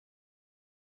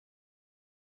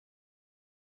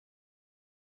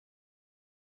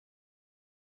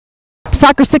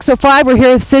Soccer 605, we're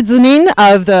here with Sid Zanin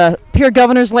of the Pierre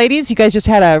Governors ladies. You guys just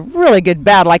had a really good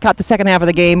battle. I caught the second half of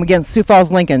the game against Sioux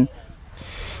Falls Lincoln.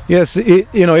 Yes,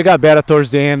 it got better towards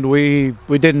the end. We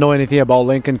didn't know anything about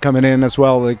Lincoln coming in as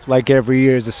well. Like every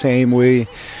year is the same. We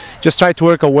just tried to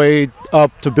work our way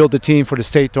up to build the team for the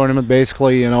state tournament.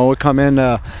 Basically, we come in.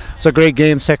 It's a great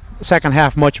game. Second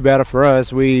half much better for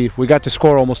us. We got to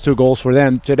score almost 2 goals for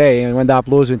them today and ended up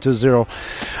losing 2-0.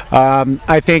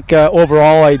 I think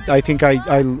overall, I think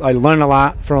I learned a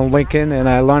lot from Lincoln, and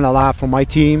I learned a lot from my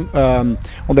team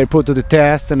when they put to the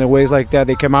test and the ways like that.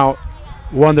 They came out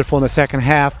wonderful in the second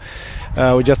half.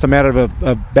 With just a matter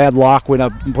of bad luck, we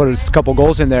put a couple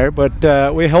goals in there,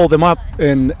 but we hold them up,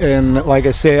 and like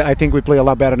I say, I think we play a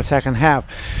lot better in the second half.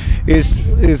 Is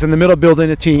in the middle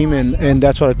building a team, and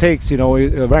that's what it takes.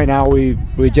 Right now we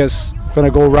just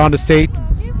gonna go around the state,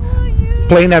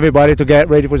 playing everybody to get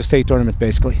ready for the state tournament,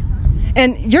 basically.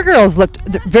 And your girls looked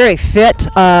very fit.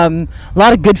 A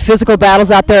lot of good physical battles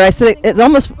out there. I said it's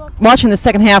almost watching the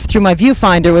second half through my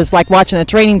viewfinder was like watching a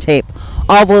training tape.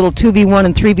 All the little 2v1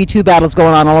 and 3v2 battles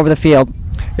going on all over the field.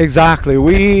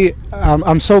 Exactly.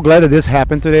 I'm so glad that this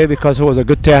happened today because it was a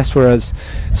good test for us,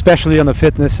 especially on the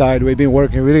fitness side. We've been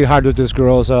working really hard with these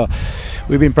girls.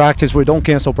 We've been practice. We don't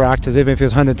cancel practice even if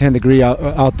it's 110 degrees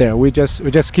out there. We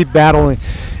just keep battling,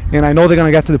 and I know they're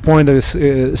going to get to the point of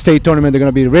this state tournament. They're going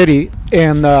to be ready,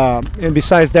 and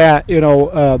besides that,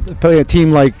 play a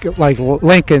team like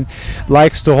Lincoln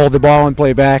likes to hold the ball and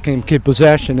play back and keep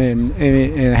possession,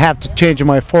 and have to change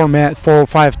my format 4 or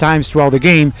 5 times throughout the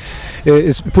game.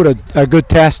 Is put a good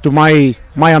test to my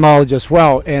knowledge as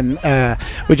well, and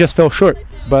we just fell short.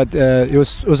 But it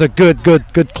was a good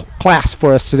class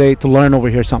for us today to learn over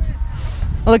here something.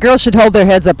 Well, the girls should hold their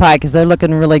heads up high because they're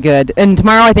looking really good. And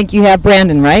tomorrow I think you have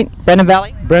Brandon, right? Brandon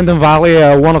Valley? Brandon Valley,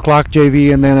 1 o'clock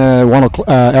JV, and then 1 o'clock,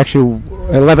 actually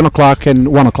 11 o'clock and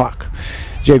 1 o'clock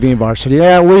JV and Varsity.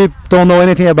 Yeah, we don't know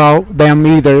anything about them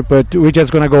either, but we're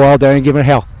just going to go out there and give it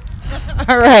hell.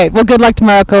 All right. Well, good luck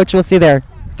tomorrow, Coach. We'll see you there.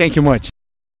 Thank you much.